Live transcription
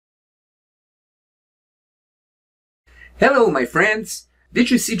Hello, my friends!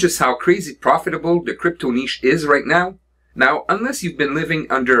 Did you see just how crazy profitable the crypto niche is right now? Now, unless you've been living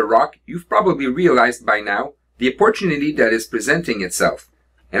under a rock, you've probably realized by now the opportunity that is presenting itself.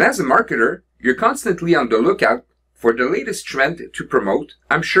 And as a marketer, you're constantly on the lookout for the latest trend to promote,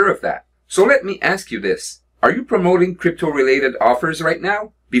 I'm sure of that. So let me ask you this. Are you promoting crypto-related offers right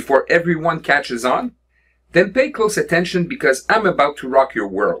now, before everyone catches on? Then pay close attention because I'm about to rock your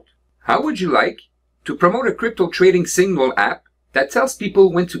world. How would you like to promote a crypto trading signal app that tells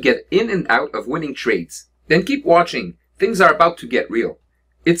people when to get in and out of winning trades? Then keep watching. Things are about to get real.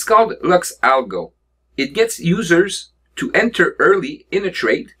 It's called Lux Algo. It gets users to enter early in a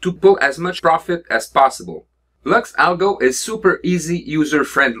trade to pull as much profit as possible. Lux Algo is super easy,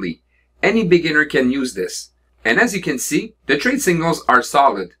 user-friendly. Any beginner can use this. And as you can see, the trade signals are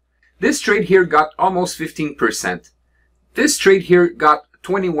solid. This trade here got almost 15%. This trade here got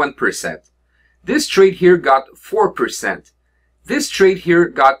 21%. This trade here got 4%. This trade here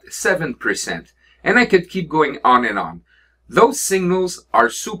got 7%. And I could keep going on and on. Those signals are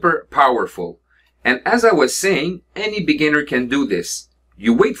super powerful. And as I was saying, any beginner can do this.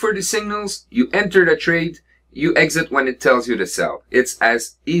 You wait for the signals, you enter the trade, you exit when it tells you to sell. It's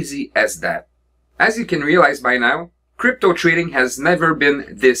as easy as that. As you can realize by now, crypto trading has never been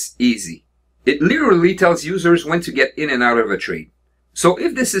this easy. It literally tells users when to get in and out of a trade. So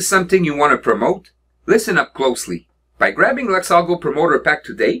if this is something you want to promote, listen up closely. By grabbing Lux Algo Promoter Pack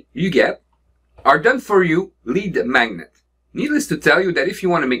today, you get our done-for-you lead magnet. Needless to tell you that if you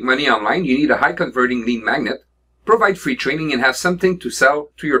want to make money online, you need a high-converting lead magnet, provide free training, and have something to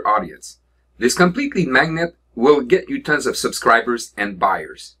sell to your audience. This complete lead magnet will get you tons of subscribers and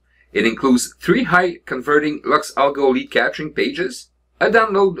buyers. It includes 3 high-converting Lux Algo lead capturing pages, a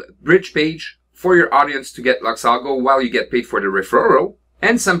download bridge page for your audience to get Lux Algo while you get paid for the referral,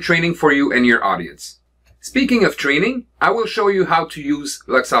 and some training for you and your audience. Speaking of training, I will show you how to use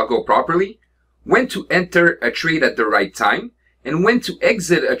Lux Algo properly, when to enter a trade at the right time, and when to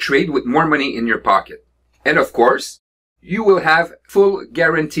exit a trade with more money in your pocket. And of course, you will have full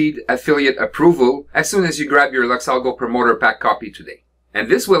guaranteed affiliate approval as soon as you grab your Lux Algo Promoter Pack copy today. And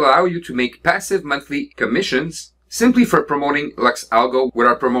this will allow you to make passive monthly commissions simply for promoting Lux Algo with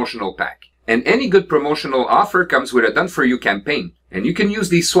our promotional pack. And any good promotional offer comes with a done-for-you campaign. And you can use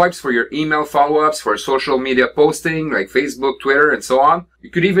these swipes for your email follow-ups, for social media posting like Facebook, Twitter, and so on. You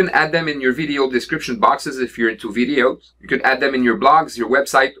could even add them in your video description boxes if you're into videos. You could add them in your blogs, your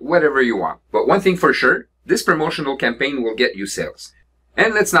website, whatever you want. But one thing for sure, this promotional campaign will get you sales.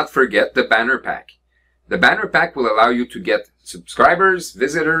 And let's not forget the banner pack. The banner pack will allow you to get subscribers,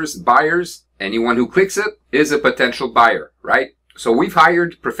 visitors, buyers. Anyone who clicks it is a potential buyer, right? So we've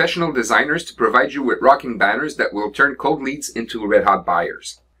hired professional designers to provide you with rocking banners that will turn cold leads into red-hot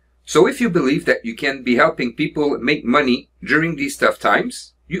buyers. So if you believe that you can be helping people make money during these tough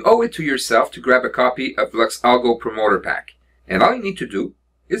times, you owe it to yourself to grab a copy of Lux Algo Promoter Pack. And all you need to do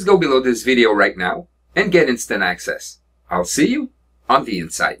is go below this video right now and get instant access. I'll see you on the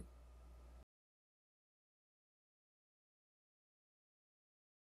inside.